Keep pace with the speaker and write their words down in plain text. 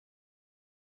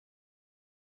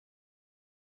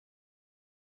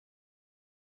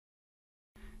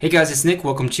Hey guys, it's Nick.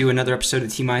 Welcome to another episode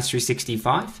of T-Minus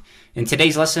 365. In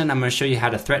today's lesson, I'm going to show you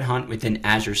how to threat hunt within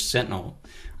Azure Sentinel.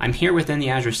 I'm here within the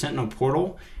Azure Sentinel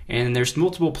portal, and there's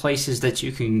multiple places that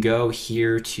you can go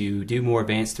here to do more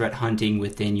advanced threat hunting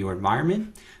within your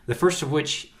environment. The first of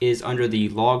which is under the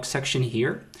log section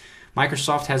here.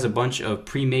 Microsoft has a bunch of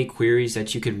pre-made queries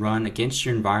that you can run against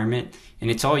your environment,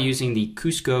 and it's all using the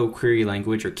Cusco query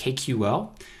language, or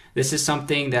KQL. This is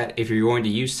something that if you're going to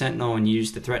use Sentinel and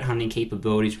use the threat hunting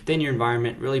capabilities within your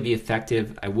environment, really be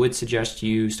effective, I would suggest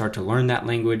you start to learn that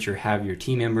language or have your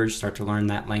team members start to learn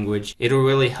that language. It'll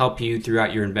really help you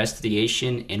throughout your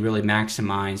investigation and really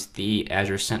maximize the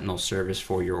Azure Sentinel service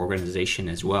for your organization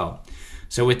as well.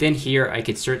 So within here, I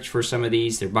could search for some of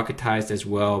these. They're bucketized as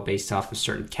well based off of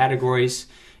certain categories.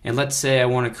 And let's say I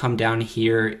want to come down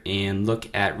here and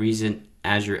look at recent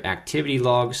Azure activity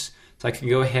logs. So I can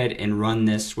go ahead and run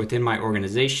this within my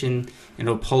organization, and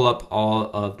it'll pull up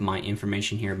all of my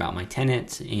information here about my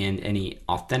tenants and any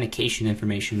authentication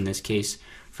information in this case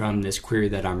from this query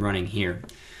that I'm running here.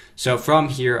 So from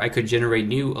here, I could generate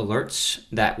new alerts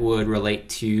that would relate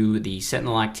to the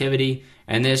Sentinel activity.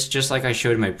 And this, just like I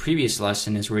showed in my previous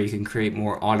lesson, is where you can create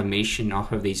more automation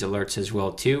off of these alerts as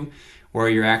well too, where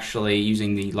you're actually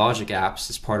using the logic apps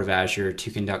as part of Azure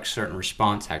to conduct certain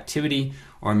response activity,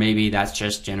 or maybe that's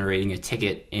just generating a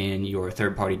ticket in your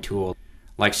third-party tool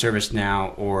like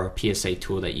ServiceNow or a PSA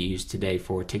tool that you use today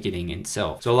for ticketing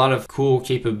itself. So a lot of cool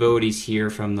capabilities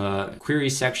here from the query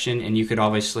section, and you could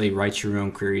obviously write your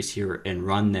own queries here and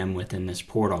run them within this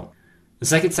portal. The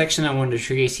second section I wanted to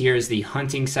showcase here is the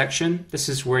hunting section. This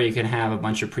is where you can have a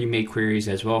bunch of pre-made queries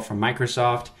as well from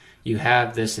Microsoft. You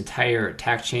have this entire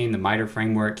attack chain, the MITRE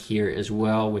framework here as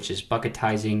well, which is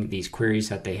bucketizing these queries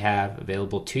that they have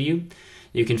available to you.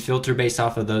 You can filter based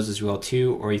off of those as well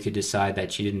too, or you could decide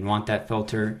that you didn't want that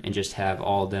filter and just have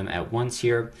all of them at once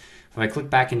here. If I click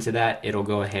back into that, it'll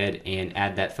go ahead and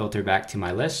add that filter back to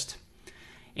my list.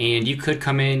 And you could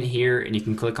come in here and you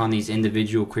can click on these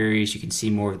individual queries. You can see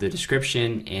more of the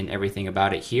description and everything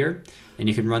about it here. And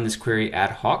you can run this query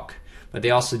ad hoc. But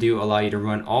they also do allow you to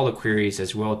run all the queries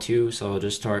as well too. So it'll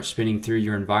just start spinning through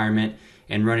your environment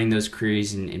and running those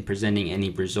queries and presenting any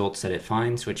results that it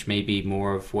finds, which may be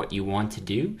more of what you want to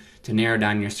do to narrow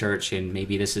down your search. And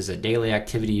maybe this is a daily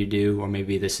activity you do, or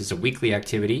maybe this is a weekly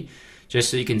activity, just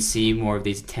so you can see more of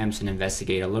these attempts and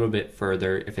investigate a little bit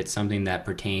further if it's something that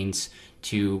pertains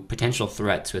to potential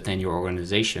threats within your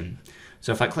organization.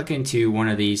 So if I click into one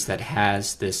of these that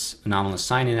has this anomalous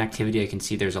sign-in activity, I can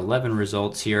see there's 11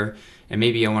 results here, and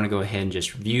maybe I want to go ahead and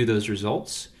just view those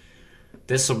results.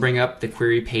 This will bring up the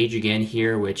query page again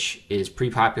here, which is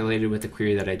pre-populated with the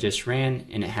query that I just ran,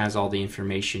 and it has all the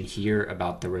information here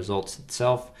about the results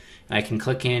itself. And I can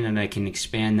click in and I can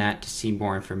expand that to see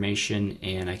more information,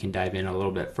 and I can dive in a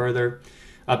little bit further.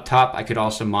 Up top, I could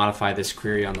also modify this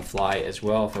query on the fly as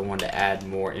well if I wanted to add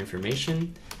more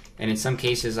information. And in some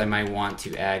cases, I might want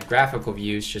to add graphical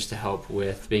views just to help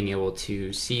with being able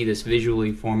to see this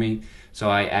visually for me. So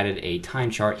I added a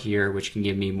time chart here, which can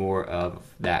give me more of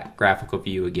that graphical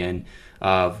view again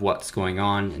of what's going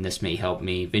on. And this may help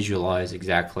me visualize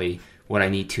exactly what I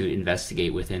need to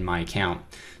investigate within my account.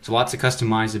 So lots of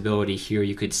customizability here.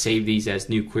 You could save these as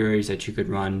new queries that you could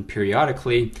run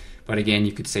periodically, but again,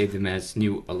 you could save them as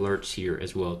new alerts here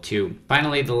as well too.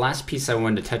 Finally, the last piece I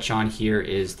wanted to touch on here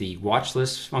is the watch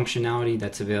list functionality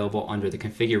that's available under the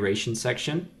configuration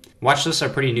section. Watch lists are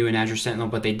pretty new in Azure Sentinel,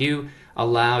 but they do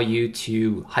allow you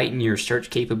to heighten your search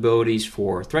capabilities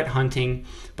for threat hunting,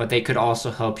 but they could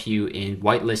also help you in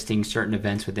whitelisting certain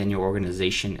events within your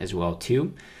organization as well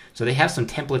too. So they have some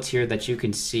templates here that you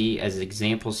can see as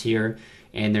examples here,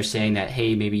 and they're saying that,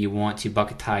 hey, maybe you want to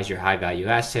bucketize your high value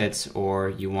assets, or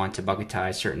you want to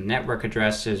bucketize certain network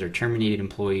addresses or terminated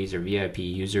employees or VIP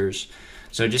users.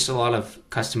 So just a lot of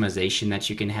customization that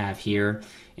you can have here.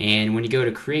 And when you go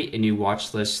to create a new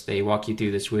watch list, they walk you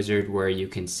through this wizard where you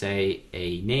can say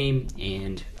a name,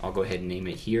 and I'll go ahead and name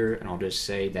it here, and I'll just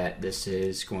say that this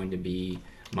is going to be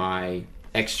my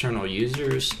external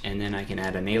users, and then I can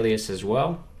add an alias as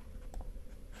well.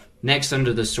 Next,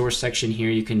 under the source section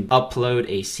here, you can upload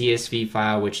a CSV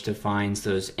file which defines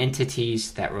those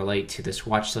entities that relate to this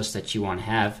watch list that you want to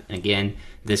have. And again,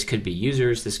 this could be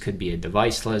users, this could be a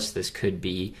device list, this could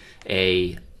be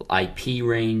a IP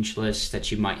range list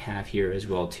that you might have here as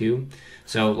well too.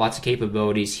 So lots of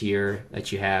capabilities here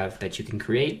that you have that you can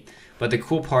create. But the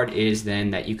cool part is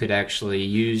then that you could actually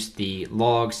use the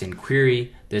logs and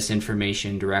query this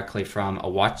information directly from a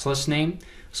watch list name.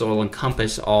 So it'll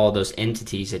encompass all those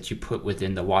entities that you put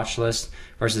within the watch list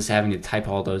versus having to type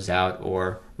all those out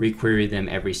or requery them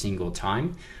every single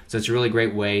time. So it's a really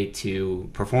great way to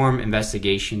perform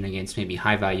investigation against maybe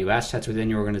high value assets within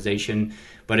your organization.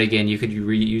 But again, you could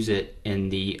reuse it in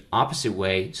the opposite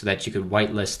way so that you could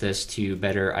whitelist this to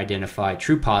better identify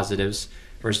true positives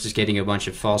versus getting a bunch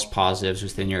of false positives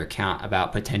within your account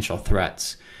about potential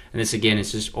threats. And this again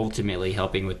is just ultimately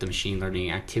helping with the machine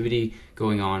learning activity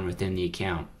going on within the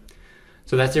account.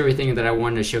 So that's everything that I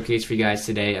wanted to showcase for you guys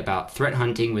today about threat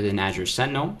hunting within Azure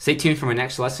Sentinel. Stay tuned for my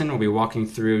next lesson. We'll be walking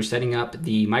through setting up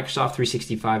the Microsoft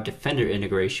 365 Defender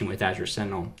integration with Azure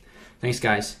Sentinel. Thanks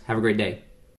guys. Have a great day.